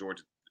playing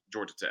Georgia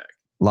Tech?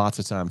 Lots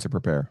of time to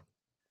prepare.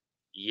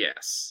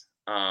 Yes.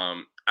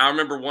 I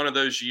remember one of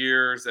those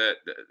years that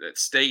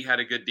State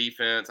had a good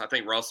defense. I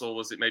think Russell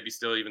was maybe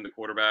still even the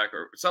quarterback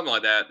or something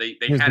like that. They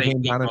had a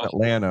game down in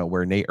Atlanta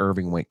where Nate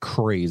Irving went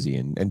crazy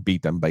and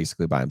beat them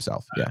basically by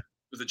himself. Yeah.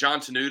 Was it John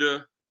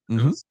Tenuta?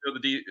 Mm-hmm. Was still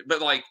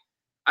but like,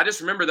 I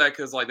just remember that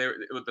because like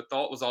the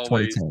thought was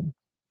always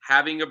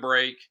having a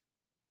break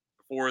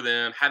before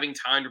them, having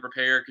time to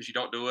prepare because you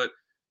don't do it.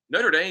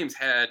 Notre Dame's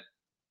had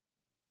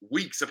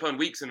weeks upon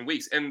weeks and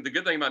weeks. And the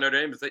good thing about Notre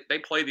Dame is they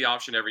play the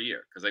option every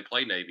year because they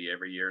play Navy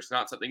every year. It's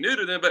not something new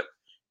to them. But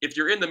if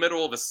you're in the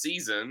middle of a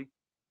season,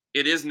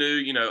 it is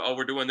new,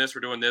 we're doing this,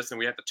 and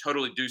we have to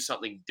totally do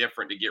something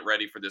different to get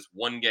ready for this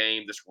one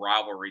game, this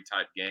rivalry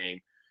type game.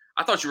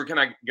 I thought you were kind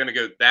of going to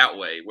go that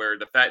way, where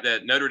the fact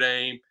that Notre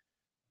Dame,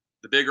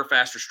 the bigger,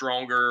 faster,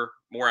 stronger,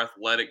 more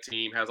athletic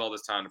team, has all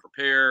this time to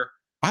prepare.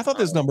 I thought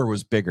this number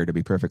was bigger, to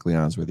be perfectly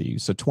honest with you.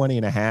 So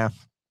 20.5.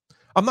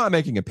 I'm not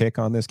making a pick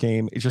on this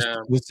game. It's just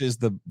This is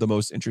the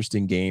most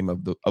interesting game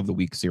of the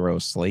week 0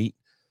 slate.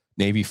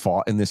 Navy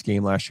fought in this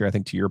game last year. I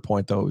think, to your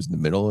point, though, it was in the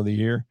middle of the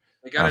year.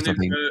 They got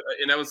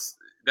and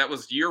that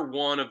was year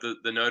 1 of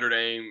the Notre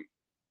Dame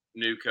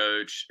new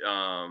coach.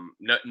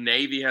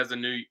 Navy has a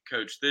new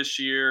coach this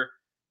year.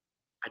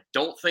 I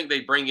don't think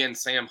they bring in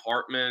Sam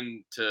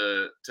Hartman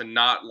to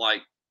not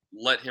like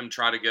let him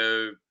try to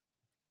go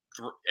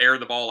air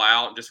the ball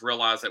out and just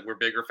realize that we're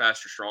bigger,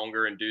 faster,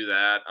 stronger, and do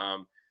that.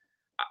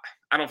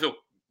 I don't feel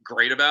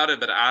great about it,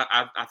 but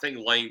I think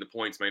laying the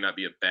points may not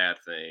be a bad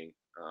thing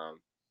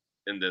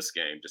in this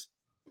game. Just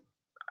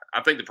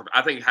I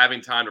think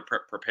having time to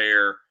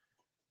prepare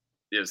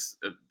is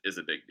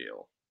a big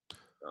deal.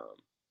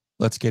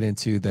 Let's get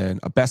into then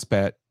a best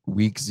bet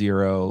week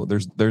 0.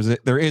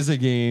 There is a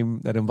game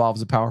that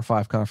involves a Power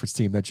 5 conference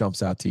team that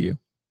jumps out to you.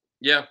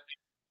 Yeah,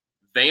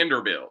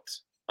 Vanderbilt.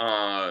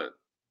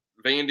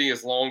 Vandy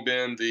has long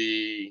been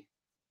you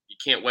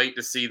can't wait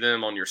to see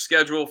them on your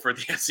schedule for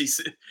the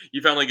SEC.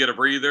 You finally get a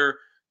breather.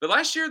 But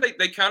last year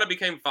they kind of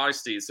became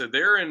feisty. So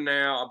they're in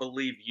now, I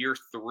believe, year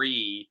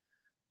 3.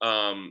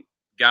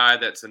 Guy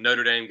that's a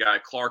Notre Dame guy,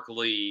 Clark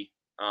Lee.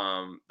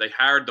 They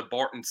hired the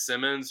Barton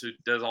Simmons, who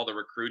did all the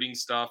recruiting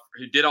stuff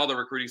for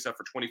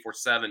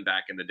 24/7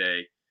 back in the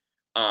day.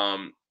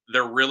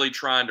 They're really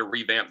trying to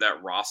revamp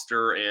that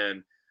roster,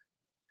 and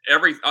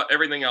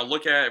everything I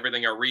look at,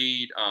 everything I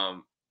read,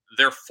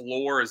 their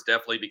floor is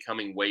definitely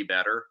becoming way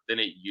better than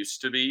it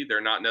used to be.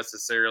 They're not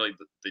necessarily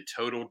the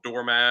total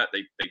doormat.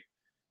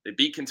 They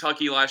beat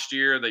Kentucky last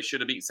year. They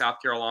should have beat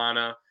South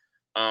Carolina.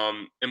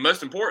 And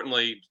most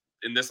importantly,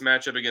 in this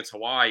matchup against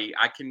Hawaii,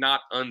 I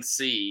cannot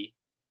unsee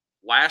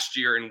last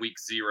year in week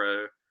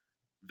 0,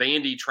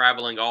 Vandy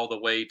traveling all the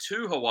way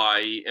to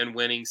Hawaii and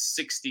winning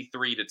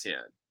 63-10.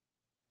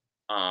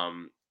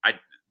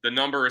 The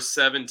number is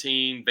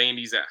 17.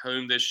 Vandy's at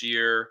home this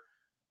year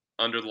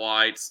under the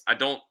lights. I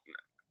don't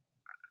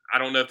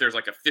know if there's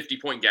like a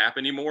 50-point gap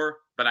anymore,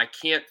 but I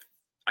can't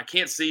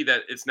see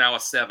that it's now a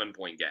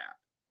 7-point gap,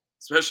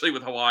 especially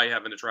with Hawaii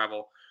having to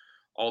travel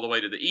all the way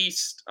to the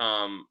east.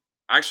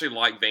 I actually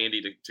like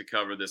Vandy to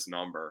cover this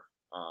number.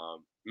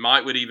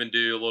 Might would even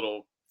do a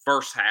little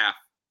first half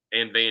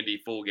and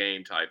Vandy full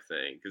game type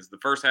thing, because the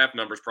first half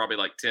number is probably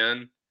like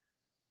 10.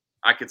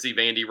 I could see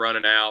Vandy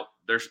running out.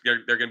 They're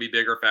going to be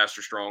bigger,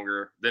 faster,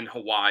 stronger than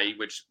Hawaii,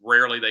 which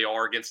rarely they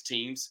are against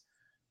teams.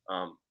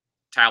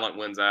 Talent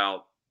wins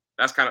out.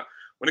 That's kind of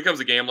when it comes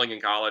to gambling in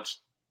college,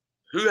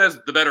 who has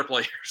the better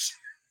players?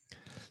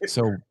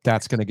 So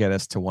that's going to get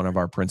us to one of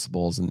our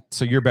principles. And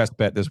so your best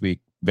bet this week,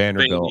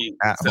 Vanderbilt Vandy,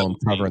 at 17. home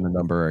covering the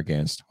number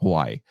against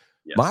Hawaii.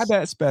 Yes. My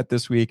best bet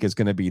this week is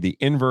going to be the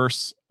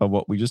inverse of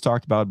what we just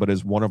talked about, but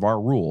is one of our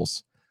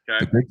rules.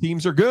 Okay. The good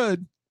teams are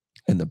good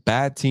and the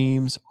bad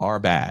teams are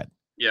bad.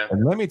 Yeah.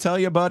 And let me tell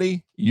you,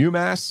 buddy,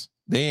 UMass,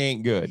 they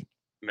ain't good.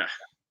 Nah.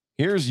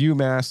 Here's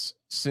UMass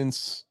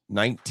since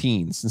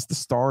the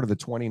start of the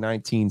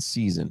 2019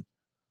 season.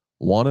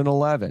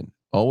 1-11,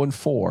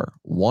 0-4,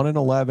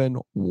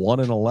 1-11,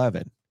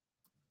 1-11.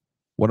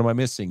 What am I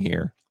missing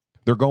here?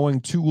 They're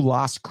going to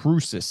Las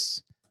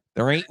Cruces.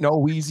 There ain't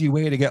no easy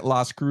way to get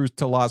Las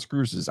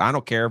Cruces. I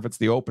don't care if it's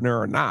the opener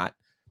or not.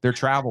 Their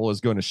travel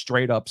is going to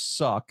straight up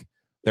suck.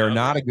 They're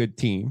not a good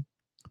team.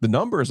 The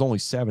number is only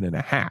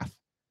 7.5,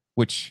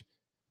 which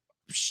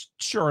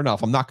sure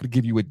enough, I'm not going to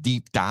give you a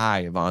deep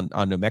dive on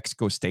New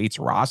Mexico State's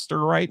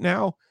roster right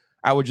now.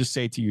 I would just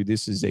say to you,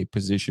 this is a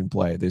position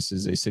play. This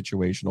is a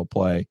situational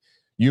play.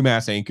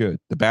 UMass ain't good.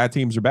 The bad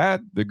teams are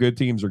bad. The good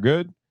teams are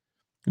good.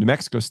 New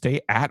Mexico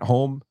State at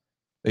home.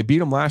 They beat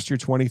them last year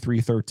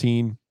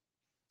 23-13.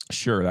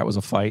 Sure, that was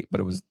a fight,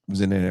 but it was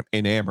in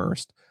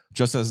Amherst.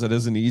 Just as it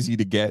isn't easy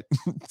to get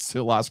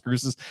to Las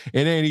Cruces,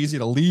 it ain't easy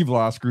to leave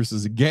Las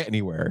Cruces and get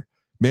anywhere.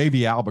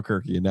 Maybe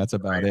Albuquerque, and that's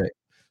about it.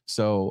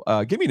 So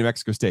give me New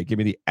Mexico State. Give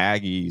me the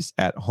Aggies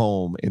at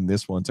home in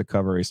this one to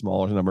cover a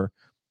smaller number.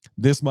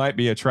 This might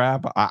be a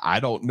trap. I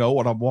don't know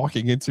what I'm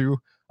walking into.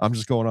 I'm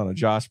just going on a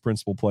Josh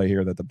principle play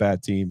here that the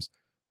bad teams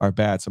are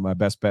bad. So my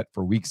best bet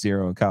for week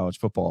 0 in college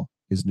football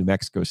is New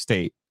Mexico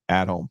State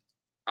at home.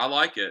 I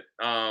like it.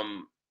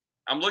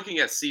 I'm looking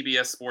at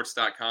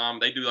CBSSports.com.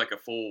 They do like a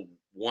full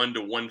 1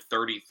 to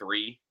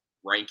 133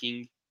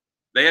 ranking.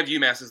 They have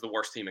UMass as the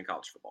worst team in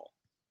college football.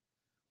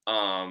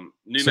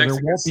 There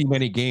won't be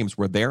many games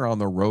where they're on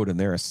the road and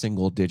they're a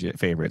single-digit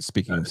favorite.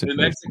 Speaking of New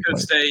Mexico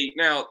State.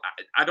 Now,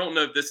 I don't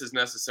know if this is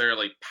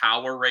necessarily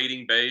power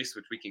rating based,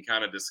 which we can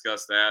kind of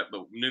discuss that.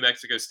 But New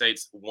Mexico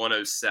State's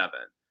 107.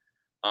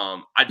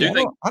 I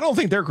don't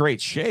think they're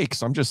great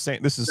shakes. I'm just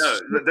saying this is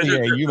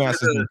UMass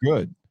isn't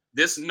good.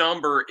 This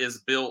number is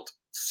built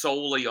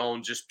solely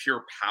on just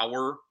pure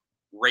power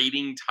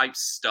rating type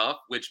stuff,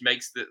 which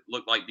makes it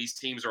look like these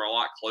teams are a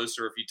lot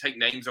closer. If you take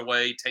names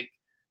away, take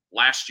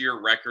last year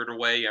record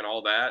away and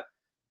all that.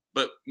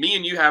 But me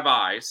and you have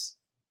eyes.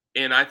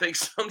 And I think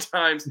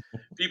sometimes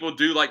people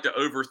do like to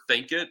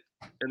overthink it.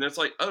 And it's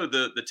like, oh,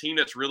 the team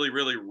that's really,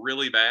 really,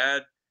 really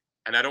bad,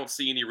 and I don't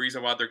see any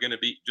reason why they're going to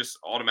be just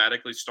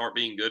automatically start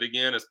being good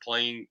again, is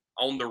playing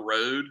on the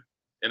road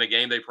in a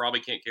game they probably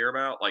can't care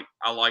about. Like,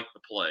 I like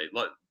the play.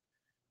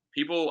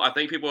 I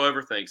think people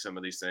overthink some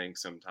of these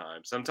things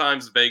sometimes.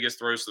 Sometimes Vegas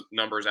throws some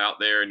numbers out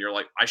there and you're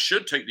like, I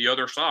should take the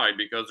other side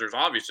because there's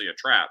obviously a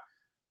trap.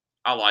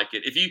 I like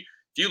it. If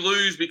you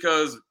lose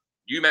because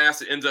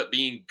UMass ends up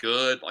being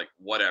good, like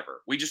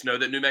whatever. We just know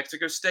that New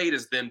Mexico State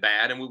has been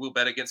bad, and we will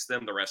bet against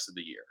them the rest of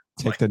the year.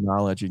 Take the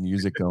knowledge and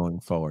use it going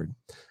forward.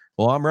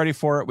 Well, I'm ready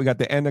for it. We got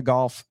the end of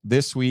golf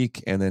this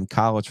week and then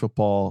college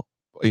football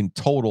in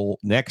total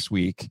next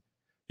week.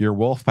 Your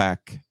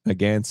Wolfpack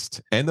against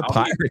and the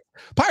Pirates.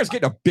 Pirates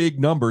getting a big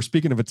number.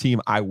 Speaking of a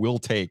team I will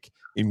take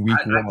in week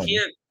one. I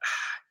can't.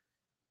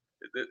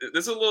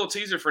 This is a little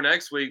teaser for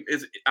next week.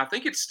 I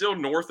think it's still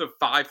north of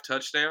 5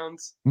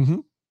 touchdowns. Mm-hmm.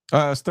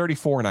 It's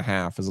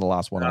 34.5 is the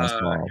last one I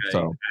saw. Okay.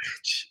 So,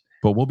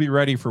 but we'll be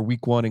ready for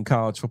week one in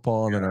college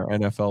football and then our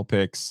NFL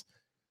picks.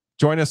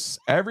 Join us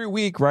every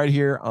week right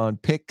here on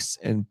Picks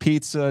and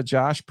Pizza.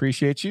 Josh,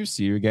 appreciate you.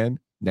 See you again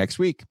next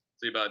week.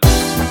 See you,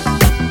 bud.